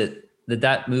once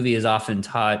that movie is often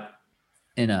taught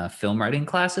in film writing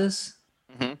classes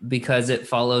Mhm. because it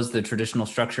follows the traditional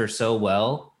structure so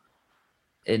well.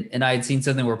 And I had seen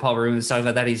something where Paul Verhoeven was talking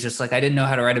about that. He's just like, I didn't know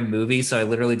how to write a movie, so I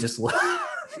literally just got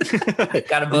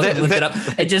a book and looked it up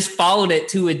and just followed it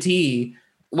to a T.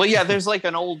 Well, yeah, there's like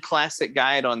an old classic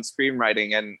guide on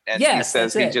screenwriting, and Yes, he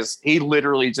says that's he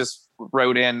literally just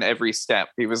wrote in every step.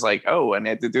 He was like, oh, and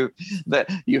I had to do that.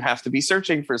 You have to be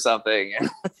searching for something.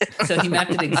 So he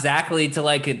mapped it exactly to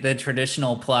like the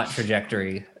traditional plot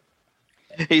trajectory.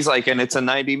 He's like, and it's a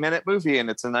 90-minute movie, and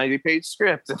it's a 90-page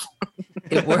script.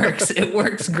 It works. It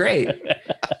works great.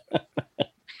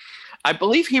 I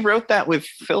believe he wrote that with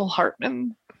Phil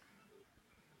Hartman,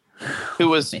 who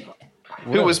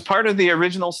was part of the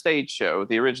original stage show,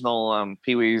 the original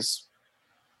Pee-wee's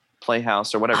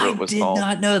Playhouse or whatever it was I did called.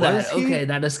 not know Was that. he? Okay,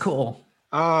 that is cool.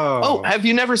 Oh, have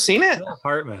you never seen it? Phil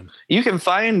Hartman. You can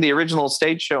find the original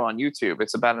stage show on YouTube.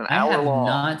 It's about an I hour have long.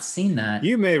 not seen that.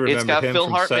 You may remember got him Phil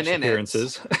from Hartman such in it.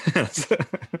 appearances.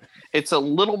 It's a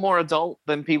little more adult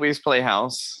than Pee-wee's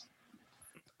Playhouse,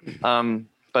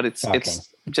 but it's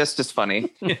just as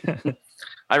funny.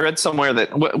 I read somewhere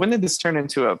that when did this turn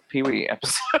into a Pee-wee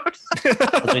episode?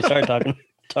 As we started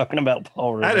talking about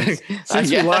Paul Rubens. Since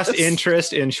Yes. we lost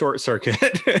interest in Short Circuit.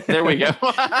 There we go.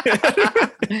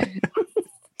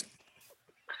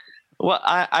 Well,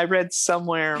 I read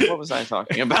somewhere. What was I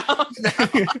talking about?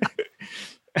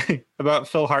 About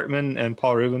Phil Hartman and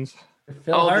Paul Rubens.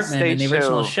 Phil Oh, the Hartman in the stage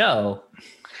original show.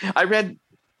 show.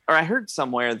 I heard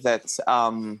somewhere that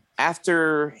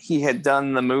after he had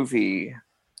done the movie,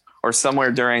 or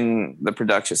somewhere during the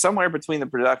production, somewhere between the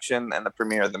production and the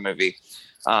premiere of the movie,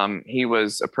 he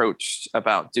was approached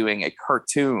about doing a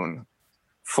cartoon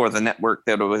for the network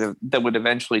that would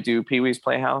eventually do Pee-wee's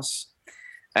Playhouse,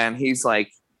 and he's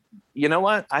like, you know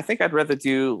what? I think I'd rather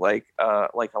do like a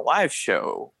live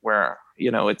show where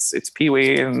it's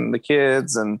Pee-wee and the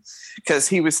kids, and because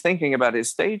he was thinking about his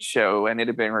stage show and it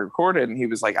had been recorded, and he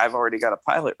was like, I've already got a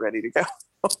pilot ready to go.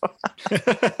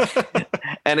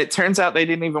 And it turns out they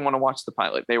didn't even want to watch the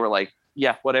pilot. They were like,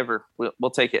 yeah, whatever,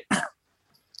 we'll take it.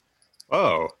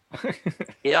 Oh.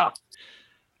 Yeah.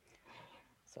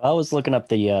 So I was looking up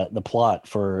the plot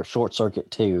for Short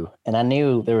Circuit 2, and I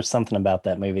knew there was something about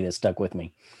that movie that stuck with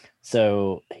me.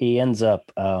 So he ends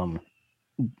up,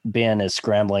 Ben is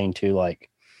scrambling to like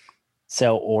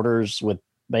sell orders with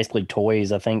basically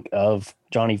toys, I think, of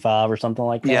Johnny Five or something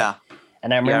like that. Yeah.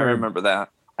 And I I remember, remember that.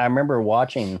 I remember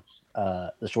watching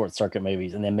the Short Circuit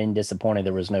movies and then being disappointed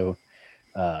there was no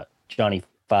Johnny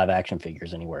Five action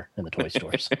figures anywhere in the toy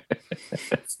stores.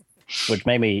 Which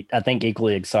made me, I think,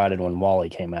 equally excited when Wally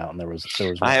came out, and there was.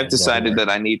 I have decided that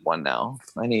I need one now.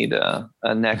 I need a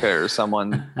NECA or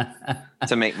someone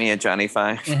to make me a Johnny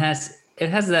Five. It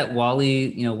has that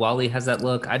Wally, Wally has that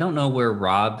look. I don't know where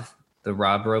the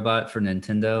Rob robot for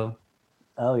Nintendo.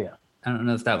 Oh yeah. I don't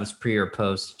know if that was pre or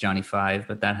post Johnny Five,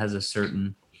 but that has a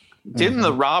certain. Didn't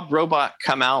the Rob robot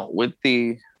come out with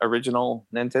the original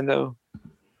Nintendo?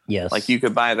 Yes. Like you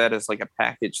could buy that as like a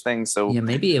package thing. So Yeah,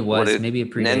 maybe it was. Maybe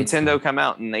it predates. Nintendo come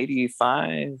out in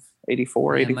 85,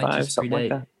 84, Yeah, it might 85, just something like predate.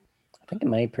 that. I think it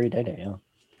may predate it.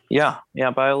 Yeah.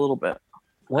 Yeah, by a little bit.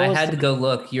 What I was had the- to go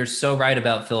look. You're so right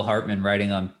about Phil Hartman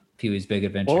writing on Pee-wee's Big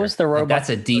Adventure. What was the Like, robot That's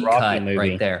a in the deep Rocky cut movie?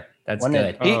 right there. That's Wasn't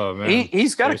it- good. Oh, man.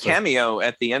 He's got Seriously. a cameo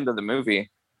at the end of the movie.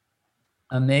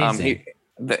 Amazing.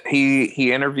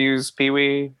 He interviews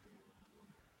Pee-wee.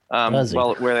 Does he?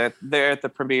 Well, we're there at the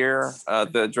premiere,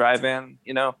 the drive-in.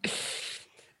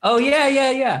 Oh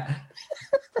yeah.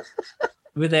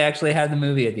 Where they actually had the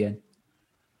movie at the end.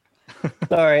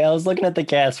 Sorry, I was looking at the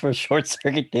cast for Short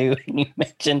Circuit 2, and you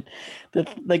mentioned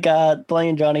the guy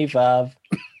playing Johnny Five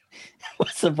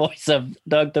was the voice of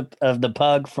Doug of the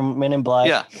pug from Men in Black.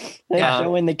 Yeah. They're Yeah.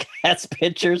 showing the cast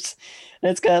pictures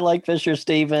It's got like Fisher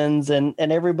Stevens and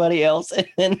everybody else. And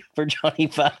then for Johnny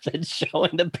Five, it's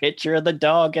showing the picture of the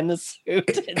dog in the suit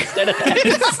instead of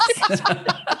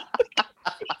that.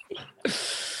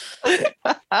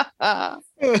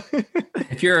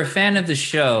 If you're a fan of the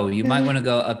show, you might want to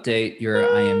go update your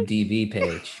IMDb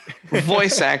page.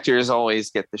 Voice actors always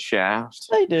get the shaft.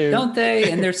 They do. Don't they?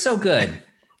 And they're so good.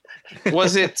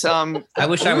 Was it I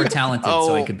wish I were talented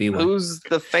so I could be one. Who's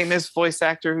the famous voice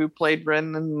actor who played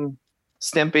Ren and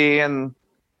Stimpy and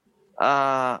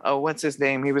what's his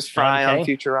name? He was Fry on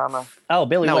Futurama. Oh,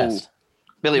 Billy West.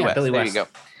 Billy West. Billy there West. you go.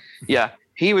 Yeah.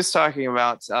 He was talking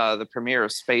about the premiere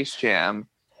of Space Jam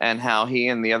and how he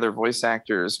and the other voice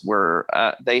actors were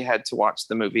they had to watch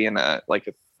the movie in a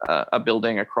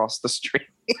building across the street.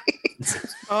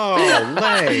 Oh,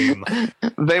 lame.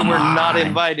 They were not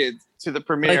invited to the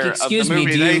premiere of the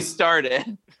movie they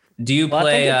started. Do you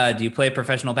play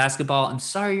professional basketball? I'm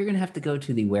sorry, you're gonna have to go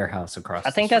to the warehouse across.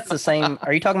 I think that's the same.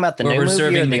 Are you talking about the We're new movie or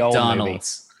serving the old movie?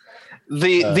 McDonald's.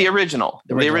 The original.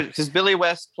 The original. Because Billy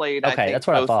West played, Okay, I think, that's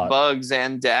what I both thought. Bugs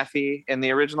and Daffy in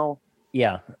the original.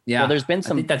 Yeah. Yeah. Well, there's been I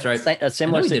some think that's right. a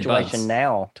similar I know he did situation Bugs.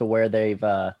 now to where they've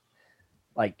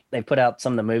they put out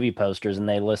some of the movie posters and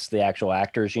they list the actual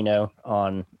actors,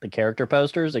 on the character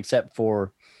posters, except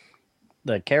for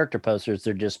the character posters,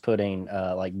 they're just putting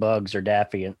like Bugs or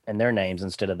Daffy and their names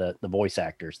instead of the voice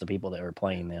actors, the people that were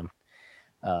playing them.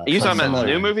 Are you talking about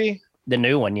the new movie? The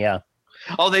new one, yeah.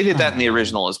 Oh, they did that in the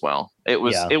original as well. It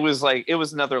was Yeah. it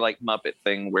was another like Muppet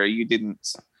thing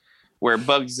where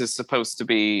Bugs is supposed to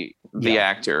be the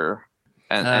actor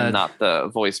and not the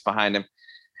voice behind him.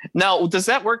 Now, does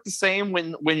that work the same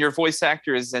when your voice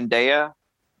actor is Zendaya?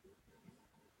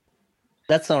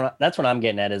 That's what I'm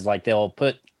getting at is like they'll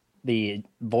put the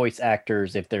voice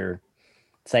actors if they're,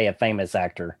 say, a famous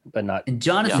actor, but not And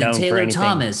Jonathan known for Taylor anything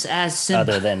Thomas as Simba.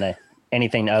 other than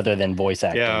anything other than voice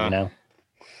acting, Yeah.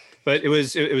 But it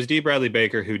was D. Bradley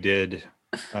Baker who did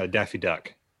Daffy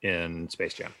Duck in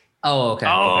Space Jam. Oh, okay.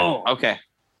 Oh, okay.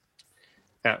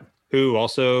 Yeah. Who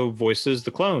also voices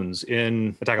the clones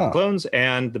in Attack of the Clones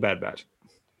and The Bad Batch.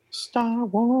 Star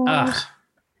Wars.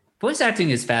 Voice acting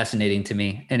is fascinating to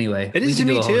me. Anyway, It is we can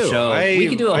to do me a whole too. show. We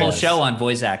can do a whole Yes. show on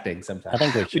voice acting sometime. I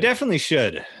think we We should. definitely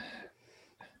should.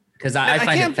 Because I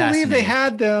find can't it fascinating. believe they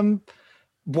had them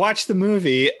watch the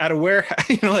movie at a warehouse,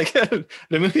 the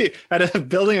movie at a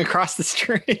building across the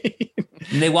street.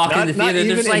 And they walk Not- in the not theater.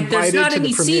 There's even like, there's invited not to the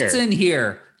any seats premiere. in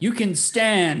here. You can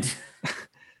stand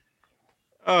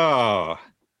Oh,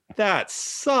 that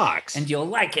sucks. and you'll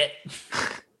like it.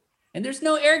 And there's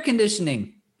no air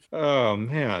conditioning. Oh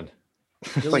man.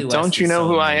 It's like, don't you know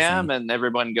who I am? And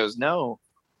everyone goes, no,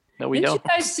 we Didn't don't. you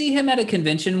guys see him at a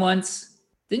convention once?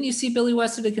 Didn't you see Billy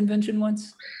West at a convention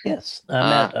once? Yes.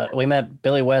 We met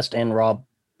Billy West and Rob.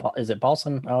 Is it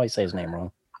Paulson? I always say his name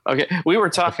wrong. Okay, we were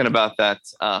talking about that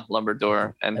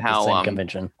Lumberdor and At the same how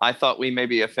convention. I thought we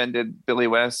maybe offended Billy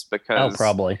West because Oh,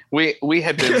 probably. we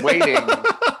had been waiting.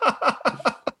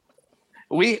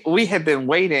 we had been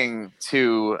waiting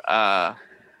to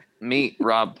meet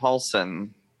Rob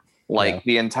Paulson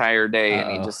the entire day,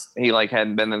 and he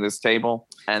hadn't been at this table.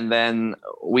 And then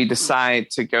we decide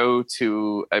to go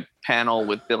to a panel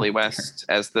with Billy West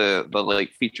as the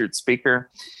featured speaker.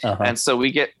 Uh-huh. And so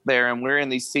we get there and we're in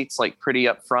these seats pretty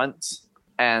up front.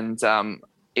 And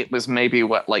it was maybe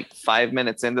 5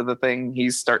 minutes into the thing,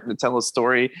 he's starting to tell a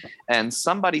story, and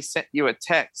somebody sent you a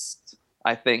text,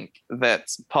 I think, that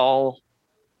Paul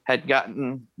had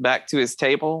gotten back to his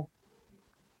table.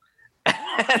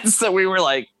 And so we were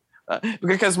like,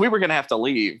 because we were going to have to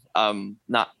leave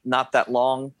not that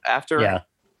long after. Yeah.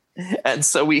 And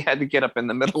so we had to get up in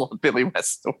the middle of Billy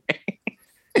West's story.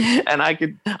 And I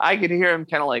could hear him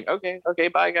kind of like, okay,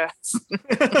 bye guys.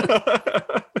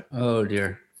 Oh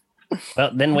dear.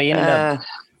 Well, then we ended up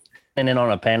ending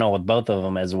on a panel with both of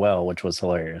them as well, which was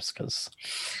hilarious because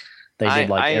they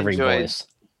did I every enjoyed- voice.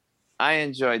 I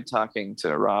enjoyed talking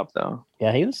to Rob though.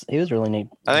 Yeah, he was really neat.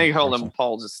 I think I called him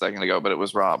Paul just a second ago, but it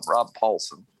was Rob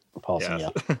Paulson. Paulson, Yeah.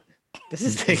 yeah. This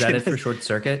Is that it for Short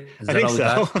Circuit? Is I that think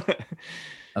all we so. got?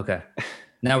 Okay.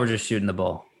 Now we're just shooting the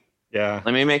bull. Yeah.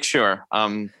 Let me make sure.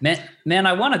 Man,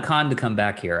 I want a con to come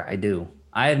back here. I do.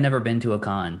 I have never been to a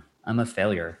con. I'm a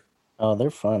failure Oh,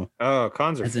 they're fun. Oh,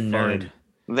 cons are as a fun. nerd.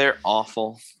 They're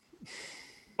awful.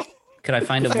 Could I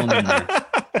find a woman there?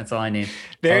 That's all I need. You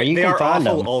They can are find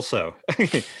awful them. also.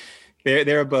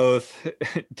 They're both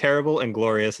terrible and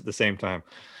glorious at the same time.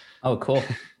 Oh, cool.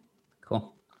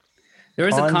 Cool. There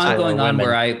was a Cons con or going on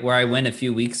women? where I went a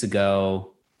few weeks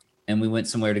ago, and we went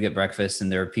somewhere to get breakfast,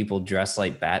 and there were people dressed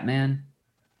like Batman.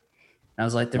 And I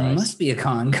was like, there Nice. must be a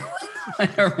con going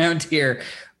around here,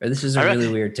 or this is a really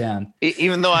weird town.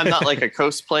 Even though I'm not like a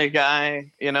cosplay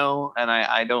guy, and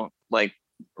I don't like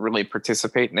really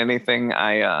participate in anything,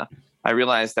 I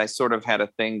realized I sort of had a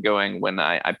thing going when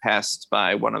I passed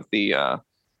by one of the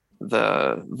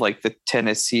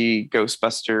Tennessee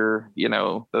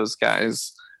Ghostbuster, those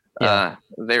guys,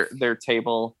 their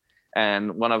table,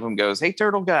 and one of them goes, "Hey,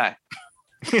 turtle guy."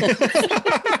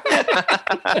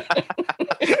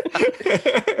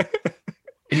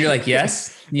 And you're like,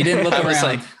 yes? You didn't look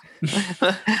around.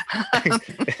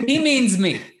 He means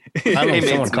me. I mean,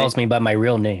 someone calls me by my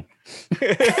real name.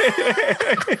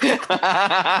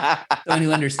 Someone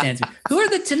who understands me. Who are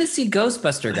the Tennessee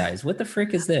Ghostbuster guys? What the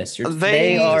frick is this?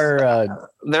 They're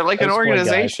like an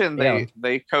organization. Guys.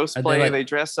 They cosplay, they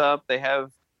dress up, they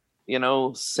have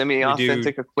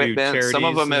semi-authentic equipment. Some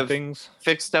of them have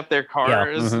fixed up their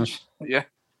cars. Yeah.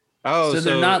 Oh, so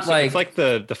they're not like it's like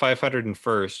the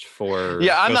 501st for.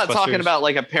 Yeah, I'm not talking about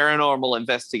like a paranormal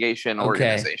investigation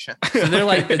organization. So they're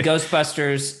like the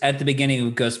Ghostbusters at the beginning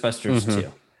of Ghostbusters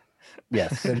 2.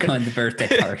 Yes, they're going to birthday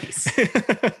parties.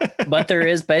 But there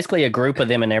is basically a group of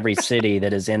them in every city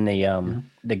that is in the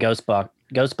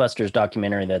Ghostbusters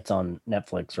documentary that's on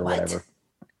Netflix or whatever.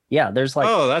 Yeah, there's like.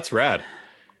 Oh, that's rad.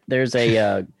 There's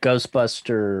a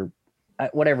Ghostbuster.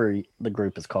 Whatever the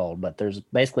group is called, but there's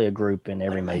basically a group in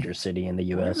every major city in the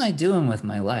U.S. What am I doing with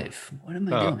my life? What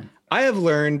am I doing? I have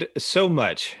learned so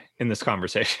much in this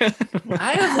conversation.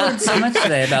 I have learned so much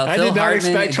today about Phil Hartman. I did not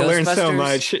expect to learn so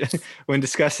much when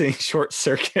discussing Short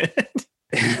Circuit.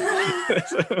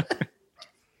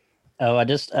 Oh, I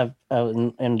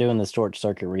in doing the Short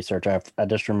Circuit research, I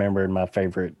just remembered my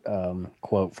favorite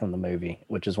quote from the movie,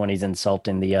 which is when he's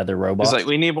insulting the other robots. He's like,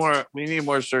 we need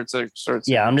more Short Circuit.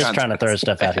 Yeah, I'm just trying to throw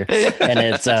stuff out here, and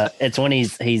it's when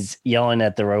he's yelling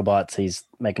at the robots. He's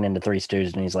making into Three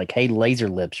Stooges, and he's like, "Hey, Laser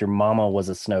Lips, your mama was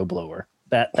a snowblower."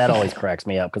 That always cracks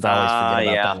me up because I always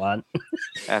forget about that line.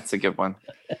 That's a good one.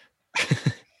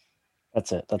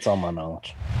 That's it. That's all my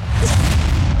knowledge.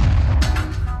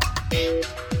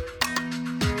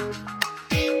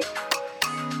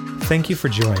 Thank you for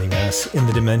joining us in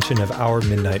the dimension of Our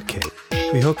Midnight Cake.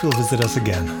 We hope you'll visit us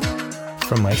again.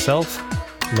 From myself,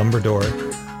 Lumberdor,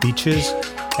 Beaches,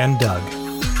 and Doug,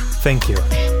 thank you,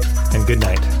 and good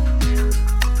night.